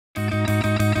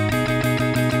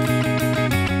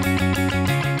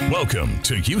Welcome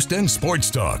to Houston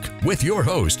Sports Talk with your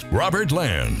host, Robert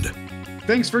Land.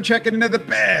 Thanks for checking into the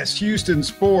best Houston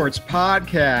sports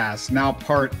podcast, now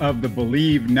part of the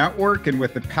Bleav Network. And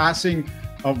with the passing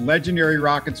of legendary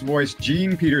Rockets voice,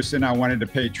 Gene Peterson, I wanted to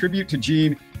pay tribute to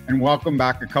Gene and welcome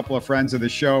back a couple of friends of the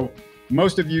show.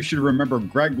 Most of you should remember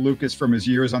Greg Lucas from his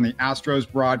years on the Astros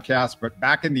broadcast, but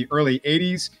back in the early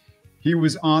 80s, he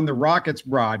was on the Rockets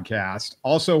broadcast.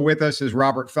 Also with us is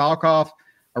Robert Falkoff,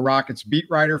 a Rockets beat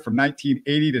writer from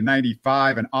 1980 to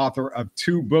 95, and author of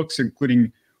 2 books,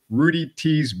 including Rudy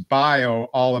T's bio,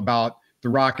 all about the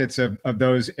Rockets of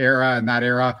those era and that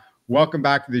era. Welcome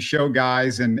back to the show,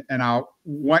 guys. And I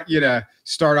want you to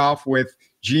start off with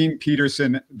Gene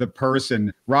Peterson, the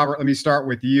person. Robert, let me start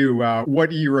with you. What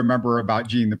do you remember about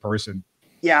Gene, the person?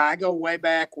 Yeah, I go way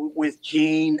back with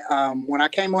Gene. When I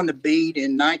came on the beat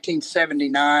in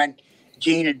 1979,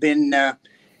 Gene had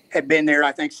been there,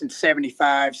 I think, since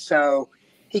 75. So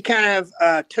he kind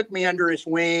of took me under his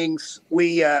wings.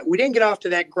 We didn't get off to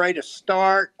that great a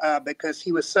start because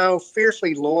he was so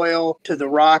fiercely loyal to the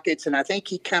Rockets. And I think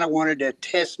he kind of wanted to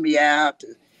test me out,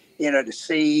 to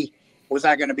see, was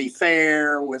I going to be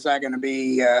fair? Was I going to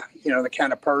be, the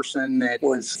kind of person that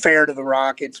was fair to the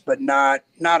Rockets, but not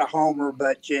a homer,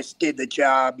 but just did the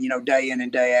job, day in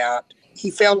and day out. He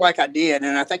felt like I did,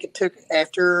 and I think it took,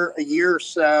 after a year or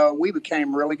so, we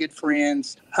became really good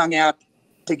friends, hung out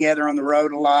together on the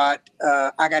road a lot.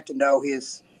 I got to know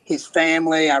his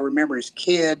family. I remember his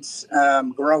kids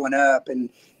growing up, and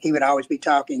he would always be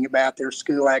talking about their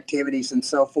school activities and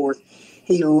so forth.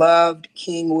 He loved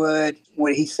Kingwood.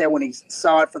 What he said when he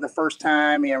saw it for the first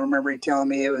time, I remember he telling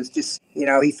me it was just,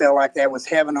 he felt like that was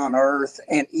heaven on earth.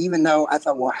 And even though I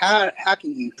thought, well, how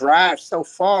can you drive so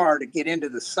far to get into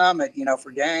the summit,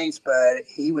 for games? But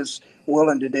he was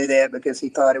willing to do that because he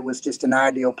thought it was just an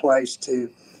ideal place to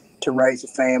raise a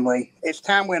family. As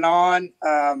time went on,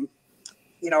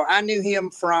 I knew him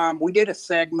from, we did a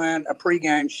segment, a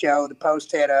pregame show. The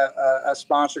Post had a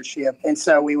sponsorship. And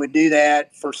so we would do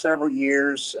that for several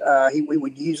years. We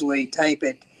would usually tape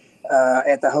it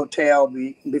at the hotel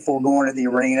before going to the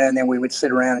arena. And then we would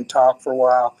sit around and talk for a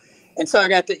while. And so I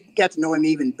got to know him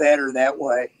even better that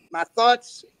way. My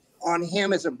thoughts on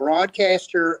him as a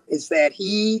broadcaster is that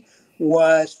he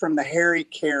was from the Harry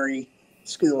Carey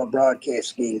School of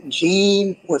Broadcasting.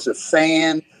 Gene was a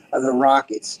fan of the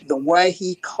Rockets. The way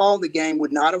he called the game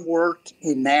would not have worked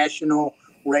in national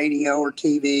radio or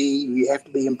TV. You have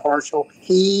to be impartial.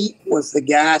 He was the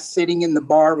guy sitting in the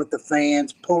bar with the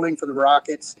fans, pulling for the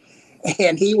Rockets,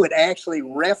 and he would actually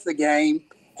ref the game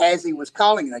as he was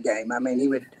calling the game. He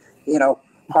would,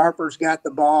 Harper's got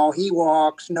the ball, he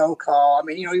walks, no call.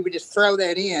 He would just throw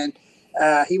that in.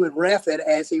 He would ref it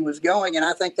as he was going, and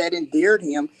I think that endeared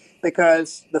him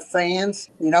because the fans,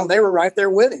 they were right there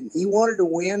with him. He wanted to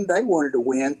win. They wanted to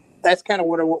win. That's kind of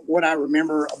what I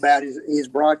remember about his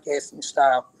broadcasting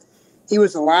style. He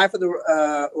was the life of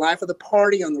the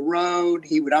party on the road.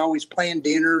 He would always plan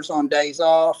dinners on days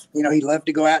off. He loved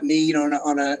to go out and eat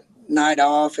on a night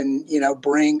off and,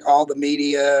 bring all the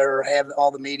media or have all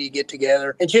the media get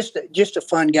together. And just a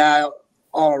fun guy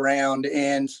all around.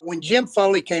 And when Jim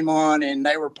Foley came on and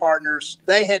they were partners,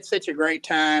 they had such a great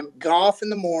time. Golf in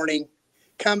the morning,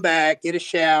 come back, get a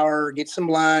shower, get some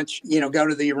lunch, go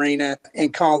to the arena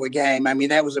and call the game.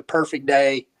 That was a perfect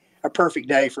day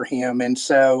for him. And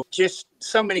so just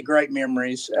so many great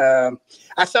memories.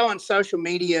 I saw on social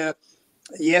media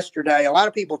yesterday, a lot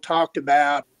of people talked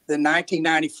about the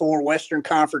 1994 Western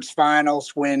Conference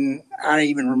Finals when I don't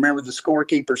even remember the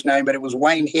scorekeeper's name, but it was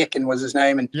Wayne Hicken was his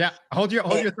name. And yeah, hold your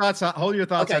thoughts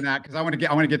okay. On that because I want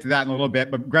to get to that in a little bit.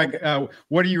 But Greg,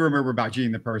 what do you remember about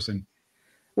Gene the person?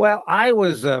 Well, I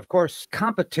was, of course,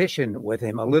 competition with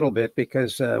him a little bit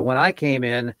because when I came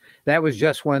in, that was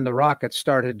just when the Rockets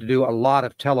started to do a lot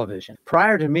of television.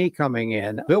 Prior to me coming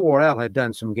in, Bill Worrell had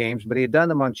done some games, but he had done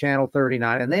them on Channel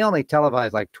 39, and they only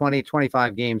televised like 20,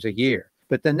 25 games a year.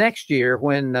 But the next year,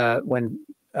 when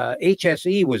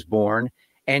HSE was born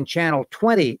and Channel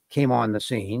 20 came on the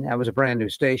scene, that was a brand new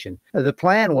station, the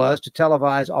plan was to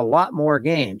televise a lot more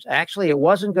games. Actually, it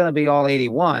wasn't going to be all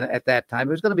 81 at that time.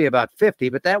 It was going to be about 50,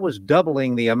 but that was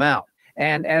doubling the amount.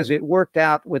 And as it worked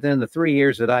out within the 3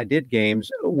 years that I did games,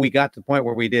 we got to the point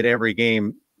where we did every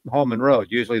game home and road.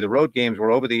 Usually the road games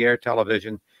were over-the-air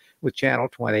television with Channel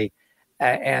 20.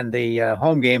 And the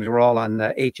home games were all on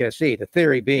HSE, the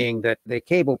theory being that the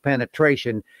cable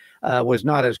penetration was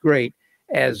not as great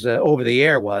as over the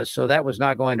air was. So that was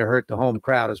not going to hurt the home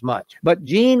crowd as much. But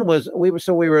Gene we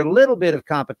were a little bit of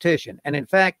competition. And in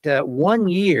fact, 1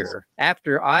 year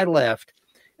after I left,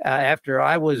 after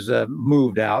I was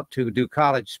moved out to do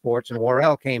college sports, and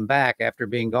Worrell came back after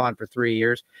being gone for 3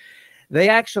 years. They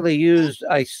actually used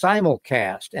a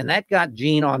simulcast, and that got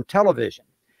Gene on television.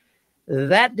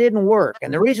 That didn't work.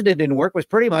 And the reason it didn't work was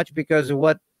pretty much because of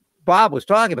what Bob was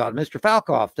talking about, Mr.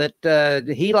 Falkoff, that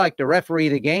he liked to referee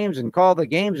the games and call the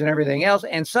games and everything else.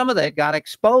 And some of that got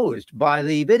exposed by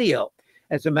the video.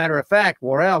 As a matter of fact,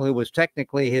 Worrell, who was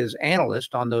technically his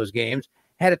analyst on those games,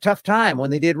 had a tough time when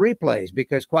they did replays,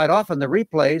 because quite often the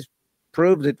replays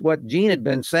proved that what Gene had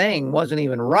been saying wasn't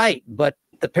even right, but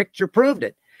the picture proved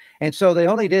it. And so they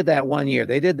only did that 1 year.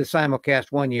 They did the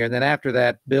simulcast 1 year. And then after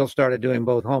that, Bill started doing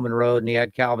both home and road, and he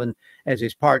had Calvin as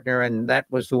his partner. And that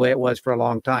was the way it was for a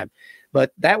long time.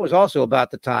 But that was also about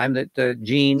the time that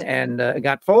Gene and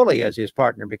got Foley as his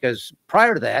partner, because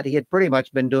prior to that, he had pretty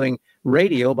much been doing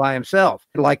radio by himself,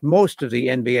 like most of the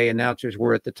NBA announcers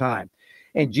were at the time.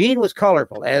 And Gene was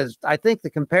colorful, as I think the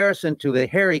comparison to the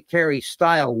Harry Carey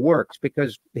style works,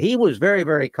 because he was very,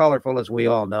 very colorful, as we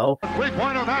all know.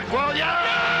 Three-pointer, Maxwell,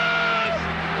 yes!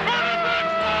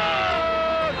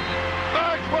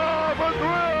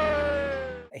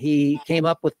 He came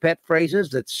up with pet phrases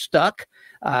that stuck.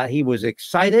 He was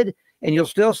excited, and you'll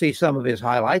still see some of his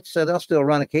highlights. So they'll still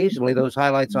run occasionally those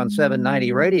highlights on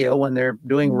 790 radio when they're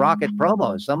doing Rocket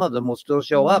promos. Some of them will still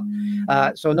show up.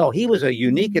 So no, he was a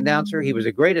unique announcer. He was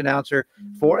a great announcer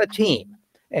for a team.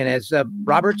 And as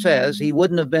Robert says, he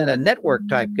wouldn't have been a network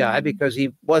type guy because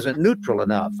he wasn't neutral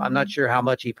enough. I'm not sure how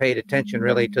much he paid attention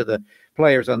really to the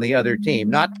players on the other team,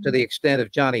 not to the extent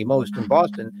of Johnny Most in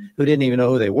Boston, who didn't even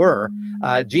know who they were.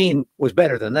 Gene was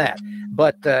better than that,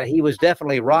 but he was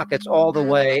definitely Rockets all the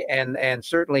way. And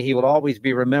certainly he will always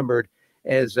be remembered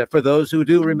as, for those who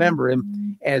do remember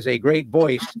him, as a great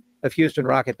voice of Houston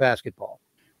Rocket basketball.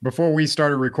 Before we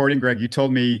started recording, Greg, you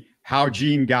told me how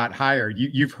Gene got hired.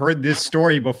 You've heard this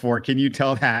story before. Can you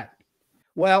tell that?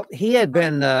 Well, he had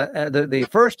been the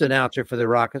first announcer for the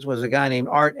Rockets was a guy named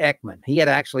Art Ekman. He had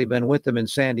actually been with them in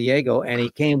San Diego, and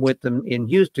he came with them in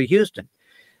Houston.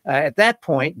 At that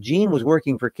point, Gene was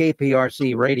working for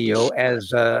KPRC Radio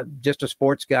as just a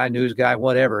sports guy, news guy,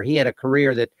 whatever. He had a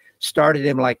career that started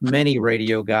him like many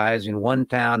radio guys in one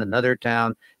town, another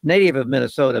town, native of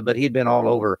Minnesota, but he'd been all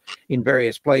over in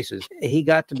various places. He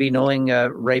got to be knowing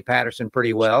Ray Patterson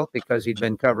pretty well because he'd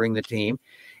been covering the team.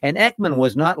 And Ekman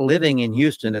was not living in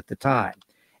Houston at the time.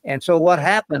 And so what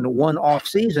happened one off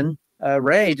season,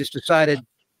 Ray just decided,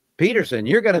 Peterson,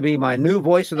 you're going to be my new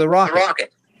voice of the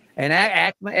Rocket. And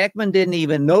Ekman didn't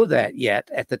even know that yet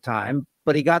at the time,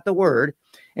 but he got the word.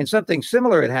 And something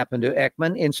similar had happened to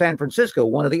Ekman in San Francisco,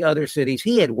 one of the other cities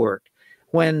he had worked,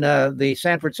 when the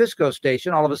San Francisco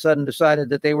station all of a sudden decided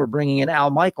that they were bringing in Al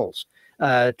Michaels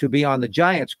to be on the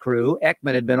Giants crew.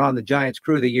 Ekman had been on the Giants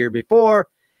crew the year before,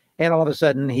 and all of a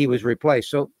sudden he was replaced.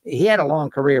 So he had a long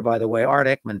career, by the way, Art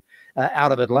Ekman,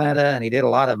 out of Atlanta, and he did a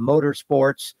lot of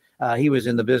motorsports. He was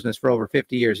in the business for over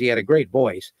 50 years. He had a great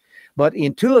voice. But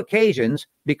in two occasions,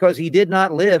 because he did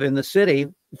not live in the city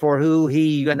for who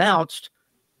he announced,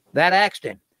 that axed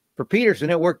him. For Peterson,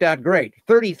 it worked out great.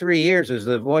 33 years as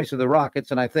the voice of the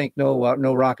Rockets, and I think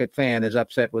no Rocket fan is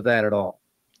upset with that at all.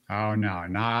 Oh,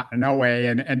 no way.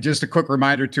 And just a quick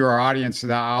reminder to our audience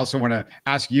that I also want to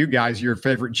ask you guys your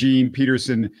favorite Gene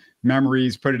Peterson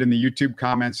memories. Put it in the YouTube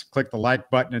comments, click the like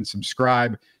button, and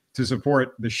subscribe to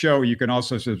support the show. You can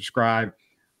also subscribe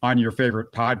on your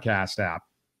favorite podcast app.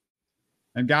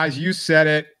 And guys, you said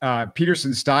it,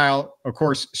 Peterson style, of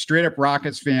course, straight up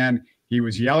Rockets fan. He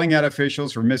was yelling at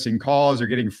officials for missing calls or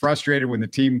getting frustrated when the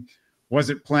team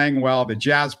wasn't playing well. The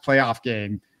Jazz playoff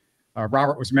game,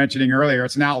 Robert was mentioning earlier,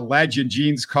 it's now legend.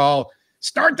 Gene's call,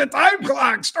 start the time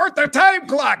clock, start the time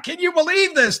clock. Can you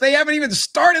believe this? They haven't even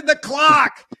started the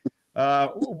clock.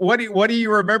 What do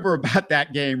you remember about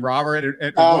that game, Robert?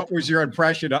 And what was your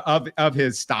impression of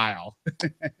his style?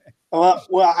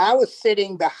 Well, I was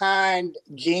sitting behind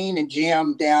Gene and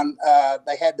Jim down.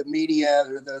 They had the media,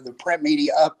 the print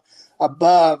media up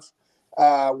above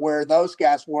where those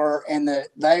guys were, and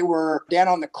they were down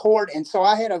on the court. And so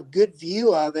I had a good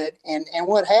view of it. And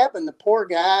what happened, the poor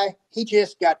guy, he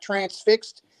just got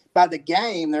transfixed by the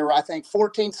game. There were, I think,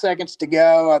 14 seconds to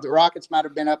go. The Rockets might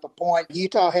have been up a point.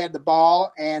 Utah had the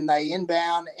ball, and they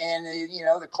inbound, and,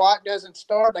 the clock doesn't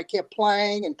start. They kept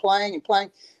playing and playing and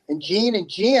playing. And Gene and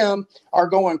Jim are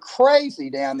going crazy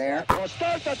down there. Well,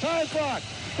 start the time clock.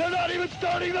 They're not even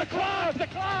starting the clock.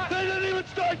 They didn't even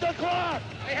start the clock.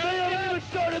 They haven't even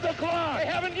started the clock. They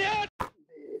haven't yet.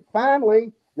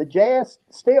 Finally, the Jazz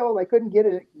they couldn't get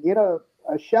a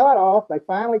shot off. They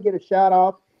finally get a shot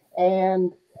off,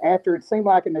 and after it seemed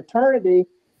like an eternity,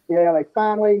 they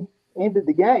finally ended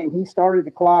the game, he started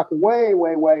the clock way,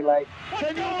 way, way late.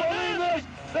 Can you believe this?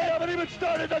 They haven't even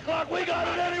started the clock. We got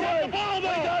it anyway. We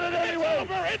got it anyway.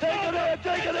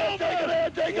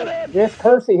 Take it in. Jess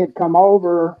Kersey had come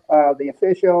over, the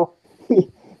official.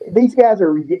 These guys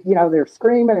are, they're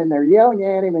screaming and they're yelling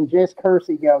at him, and Jess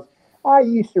Kersey goes, I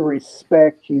used to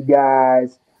respect you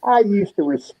guys.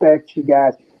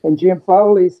 And Jim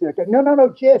Foley said,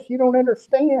 no, Jess, you don't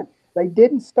understand. They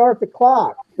didn't start the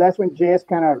clock. That's when Jess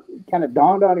kind of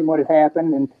dawned on him what had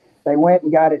happened, and they went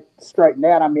and got it straightened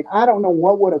out. I mean, I don't know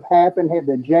what would have happened had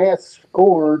the Jazz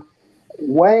scored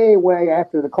way, way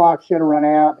after the clock should have run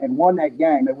out and won that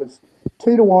game. It was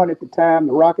 2-1 at the time.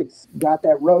 The Rockets got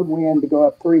that road win to go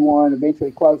up 3-1,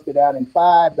 eventually closed it out in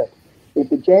 5. But if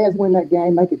the Jazz win that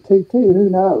game, make it 2-2, who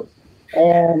knows?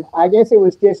 And I guess it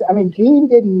was just, Gene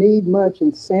didn't need much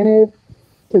incentive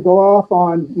to go off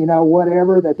on,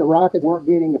 whatever, that the Rockets weren't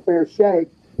getting a fair shake.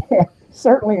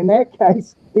 Certainly in that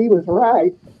case, he was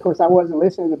right. Of course, I wasn't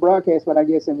listening to the broadcast, but I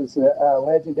guess it was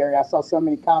legendary. I saw so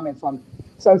many comments on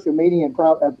social media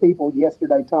and people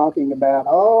yesterday talking about,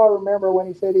 I remember when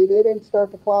he said they didn't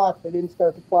start the clock. But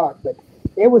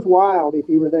it was wild if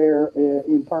you were there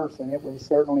in person. It was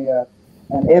certainly an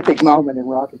epic moment in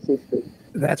Rockets history.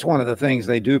 That's one of the things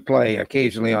they do play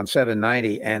occasionally on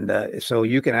 790. And so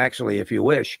you can actually, if you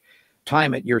wish,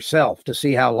 time it yourself to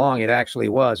see how long it actually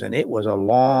was. And it was a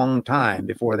long time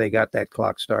before they got that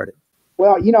clock started.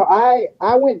 Well,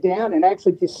 I went down and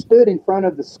actually just stood in front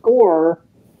of the scorer,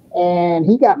 and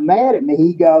he got mad at me.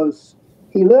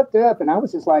 He looked up, and I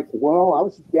was just like, well, I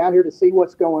was down here to see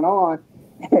what's going on.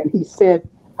 And he said,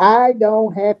 I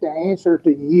don't have to answer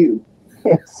to you.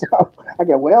 And so I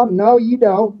go, well, no, you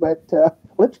don't, but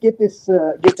let's get this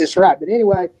right. But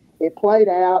anyway, it played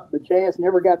out. The Jazz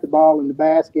never got the ball in the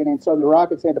basket, and so the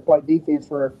Rockets had to play defense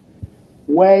for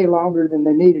way longer than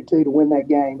they needed to win that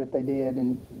game, but they did,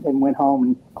 and went home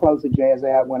and closed the Jazz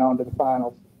out, went on to the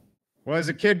finals. Well, as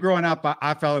a kid growing up,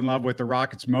 I fell in love with the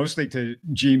Rockets, mostly to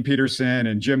Gene Peterson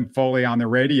and Jim Foley on the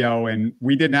radio, and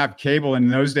we didn't have cable in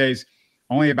those days.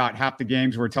 Only about half the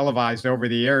games were televised over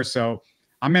the air, so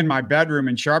I'm in my bedroom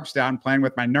in Sharpstown playing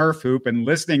with my Nerf hoop and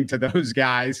listening to those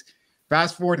guys.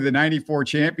 Fast forward to the 94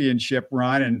 championship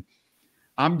run, and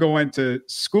I'm going to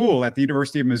school at the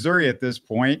University of Missouri at this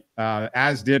point,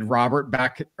 as did Robert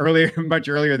back earlier, much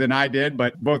earlier than I did,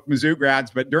 but both Mizzou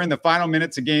grads. But during the final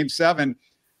minutes of Game 7,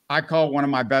 I called one of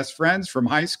my best friends from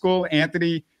high school,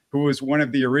 Anthony, who was one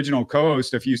of the original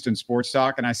co-hosts of Houston Sports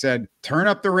Talk, and I said, turn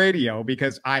up the radio,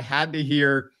 because I had to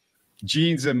hear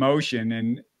Gene's emotion.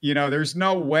 And, there's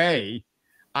no way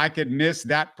I could miss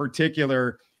that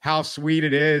particular how sweet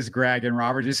it is, Greg and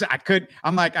Robert.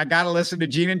 I'm like, I got to listen to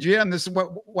Gene and Jim. This is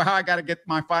how I got to get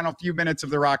my final few minutes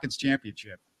of the Rockets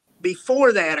championship.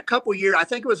 Before that, I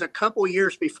think it was a couple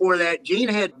years before that, Gene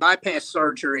had bypass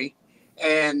surgery.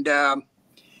 And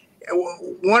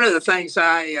one of the things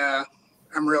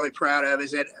I'm really proud of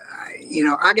is that,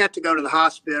 I got to go to the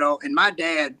hospital, and my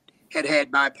dad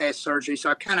had bypass surgery. So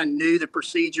I kind of knew the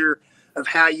procedure of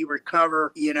how you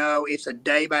recover. It's a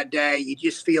day by day. You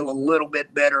just feel a little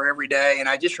bit better every day. And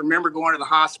I just remember going to the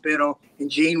hospital,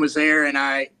 and Gene was there, and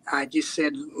I just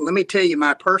said, let me tell you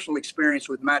my personal experience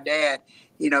with my dad.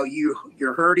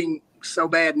 You're hurting so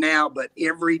bad now, but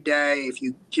every day, if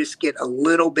you just get a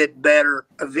little bit better,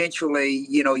 eventually,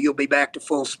 you'll be back to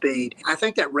full speed. I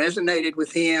think that resonated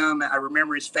with him. I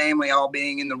remember his family all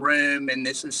being in the room, and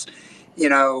this is,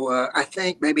 I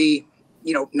think maybe,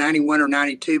 91 or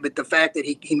 92, but the fact that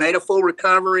he made a full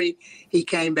recovery, he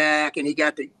came back, and he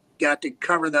got to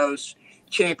cover those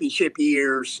championship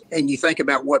years. And you think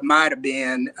about what might have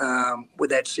been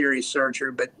with that serious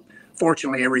surgery, but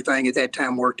fortunately, everything at that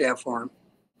time worked out for him.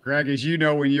 Greg, as you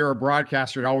know, when you're a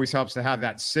broadcaster, it always helps to have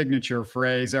that signature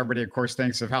phrase. Everybody, of course,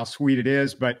 thinks of how sweet it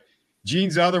is, but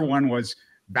Gene's other one was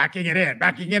backing it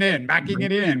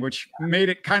in, which made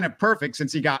it kind of perfect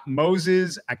since he got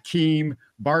Moses, Akeem,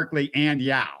 Barkley, and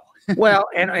Yao. Well,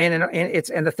 and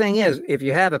the thing is, if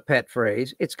you have a pet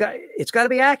phrase, it's got to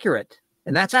be accurate,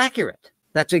 and that's accurate.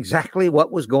 That's exactly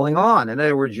what was going on. In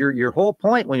other words, your whole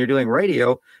point when you're doing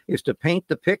radio is to paint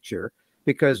the picture,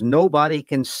 because nobody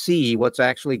can see what's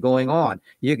actually going on.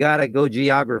 You got to go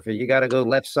geography. You got to go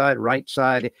left side, right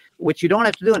side, which you don't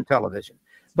have to do in television.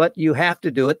 But you have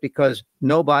to do it because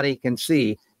nobody can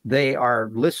see. They are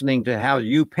listening to how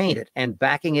you paint it, and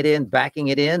backing it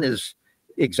in is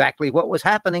exactly what was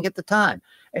happening at the time.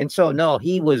 And so, no,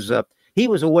 he was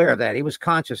aware of that. He was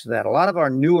conscious of that. A lot of our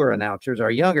newer announcers,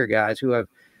 our younger guys who have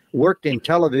worked in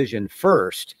television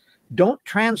first, don't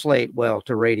translate well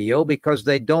to radio because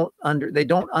they don't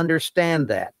understand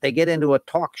that. They get into a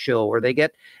talk show or they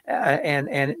get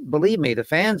and believe me, the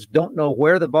fans don't know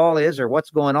where the ball is or what's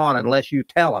going on unless you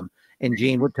tell them. And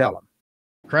Gene would tell them.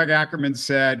 Craig Ackerman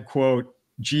said, quote,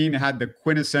 Gene had the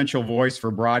quintessential voice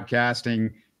for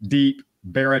broadcasting, deep,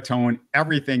 baritone,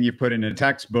 everything you put in a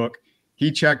textbook.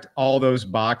 He checked all those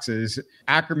boxes.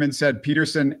 Ackerman said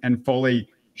Peterson and Foley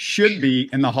should be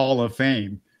in the Hall of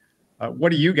Fame.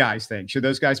 What do you guys think? Should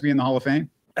those guys be in the Hall of Fame?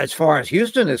 As far as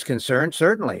Houston is concerned,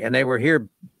 certainly. And they were here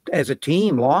as a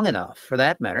team long enough, for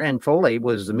that matter. And Foley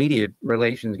was the media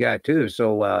relations guy, too.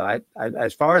 So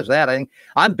as far as that, I think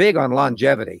I'm big on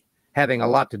longevity having a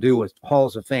lot to do with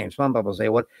Halls of Fame. Some people say,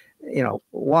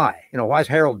 why? Why is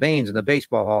Harold Baines in the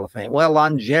Baseball Hall of Fame? Well,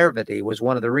 longevity was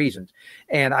one of the reasons.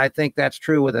 And I think that's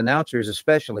true with announcers,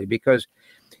 especially because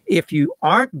if you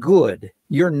aren't good,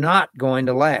 you're not going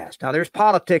to last. Now, there's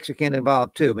politics that can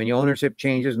involve too. I mean, ownership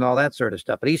changes and all that sort of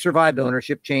stuff. But he survived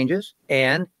ownership changes,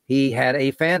 and he had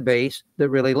a fan base that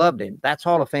really loved him. That's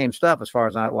Hall of Fame stuff as far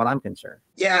as what I'm concerned.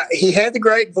 Yeah, he had the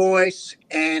great voice,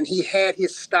 and he had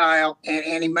his style,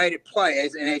 and he made it play.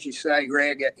 And as you say,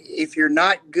 Greg, if you're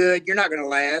not good, you're not going to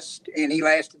last. And he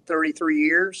lasted 33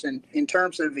 years. And in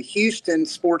terms of the Houston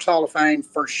Sports Hall of Fame,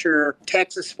 for sure,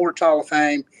 Texas Sports Hall of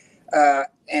Fame,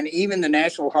 and even the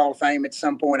National Hall of Fame at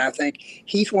some point, I think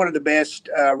he's one of the best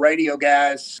radio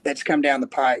guys that's come down the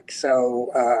pike.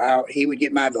 So he would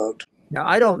get my vote. Now,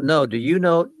 I don't know. Do you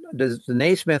know, does the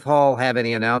Naismith Hall have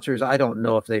any announcers? I don't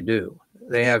know if they do.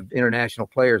 They have international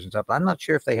players and stuff. I'm not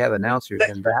sure if they have announcers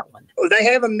in that one. Well, they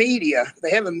have a media.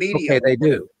 Okay, they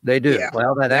do. Yeah.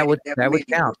 Well, that would count.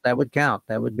 That would count.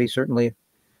 That would be certainly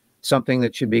something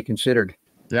that should be considered.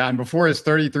 Yeah, and before his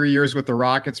 33 years with the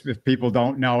Rockets, if people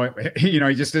don't know it, he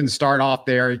just didn't start off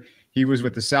there. He was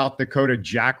with the South Dakota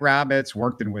Jackrabbits,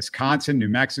 worked in Wisconsin, New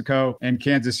Mexico, and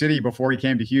Kansas City before he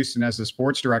came to Houston as the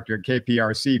sports director at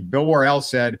KPRC. Bill Worrell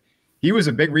said he was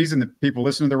a big reason that people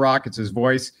listen to the Rockets, his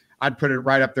voice. I'd put it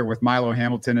right up there with Milo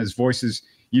Hamilton. His voices,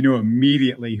 you knew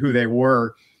immediately who they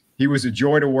were. He was a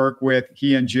joy to work with,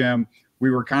 he and Jim.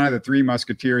 We were kind of the three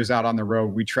musketeers out on the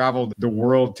road. We traveled the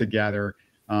world together.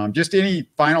 Just any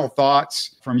final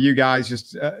thoughts from you guys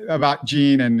just about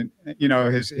Gene and,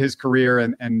 his career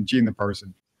and Gene the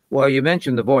person? Well, you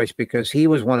mentioned the voice because he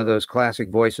was one of those classic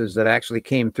voices that actually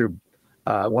came through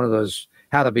one of those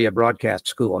how to be a broadcast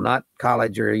school, not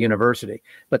college or a university.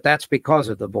 But that's because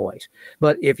of the voice.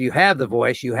 But if you have the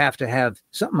voice, you have to have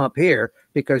something up here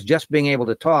because just being able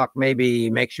to talk maybe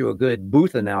makes you a good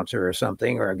booth announcer or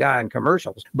something or a guy in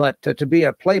commercials. But to be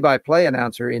a play-by-play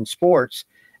announcer in sports,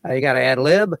 you got to ad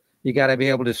lib. You got to be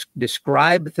able to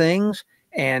describe things.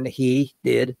 And he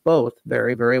did both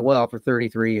very, very well for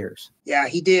 33 years. Yeah,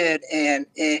 he did. And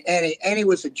he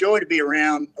was a joy to be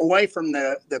around away from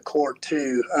the court,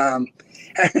 too.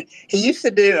 He used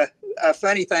to do a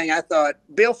funny thing. I thought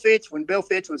Bill Fitch, when Bill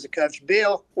Fitch was a coach,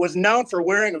 Bill was known for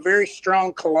wearing a very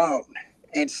strong cologne.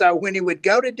 And so when he would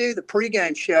go to do the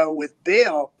pregame show with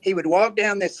Bill, he would walk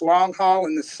down this long hall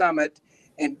in the Summit,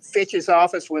 and Fitch's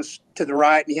office was to the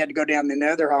right, and he had to go down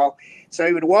another hall. So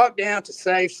he would walk down to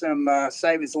save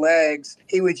his legs.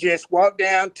 He would just walk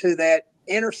down to that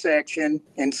intersection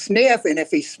and sniff, and if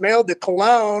he smelled the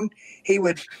cologne, he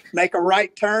would make a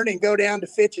right turn and go down to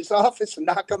Fitch's office and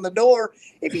knock on the door.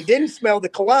 If he didn't smell the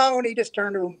cologne, he just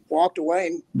turned and walked away.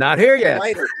 And not here yet.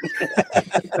 Later.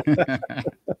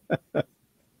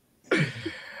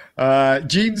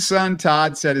 Gene's son,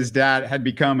 Todd, said his dad had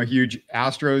become a huge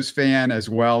Astros fan as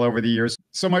well over the years.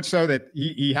 So much so that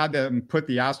he had them put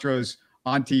the Astros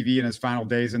on TV in his final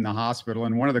days in the hospital.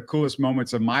 And one of the coolest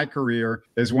moments of my career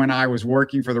is when I was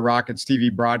working for the Rockets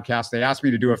TV broadcast. They asked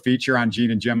me to do a feature on Gene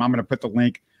and Jim. I'm going to put the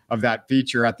link of that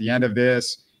feature at the end of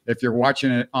this. If you're watching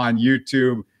it on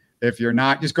YouTube, if you're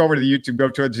not, just go over to the YouTube, go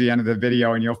towards the end of the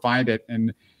video and you'll find it.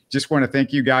 And just want to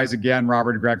thank you guys again,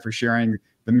 Robert and Greg, for sharing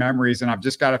the memories. And I've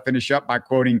just got to finish up by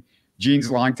quoting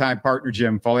Gene's longtime partner,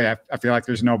 Jim Foley. I feel like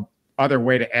there's no other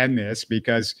way to end this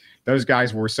because those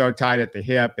guys were so tight at the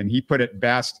hip. And he put it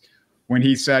best when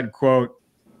he said, quote,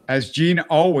 as Gene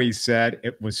always said,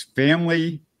 it was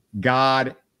family,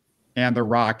 God, and the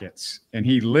Rockets. And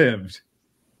he lived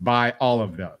by all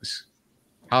of those.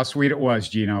 How sweet it was,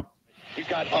 Gino. He's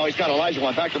got Elijah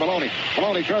one back to Maloney.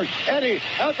 Maloney turns. Eddie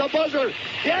at the buzzer.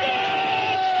 Yeah!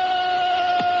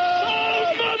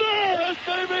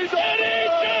 Baby's Eddie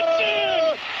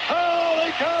Johnson!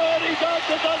 Holy cow, Eddie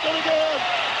Johnson does it again!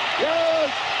 Yes!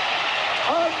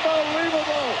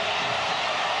 Unbelievable!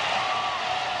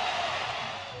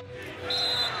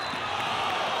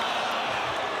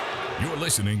 You're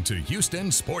listening to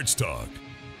Houston Sports Talk.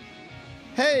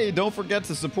 Hey, don't forget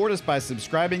to support us by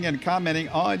subscribing and commenting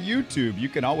on YouTube. You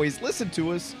can always listen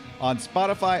to us on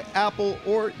Spotify, Apple,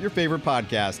 or your favorite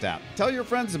podcast app. Tell your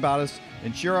friends about us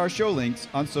and share our show links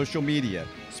on social media.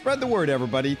 Spread the word,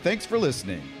 everybody. Thanks for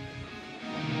listening.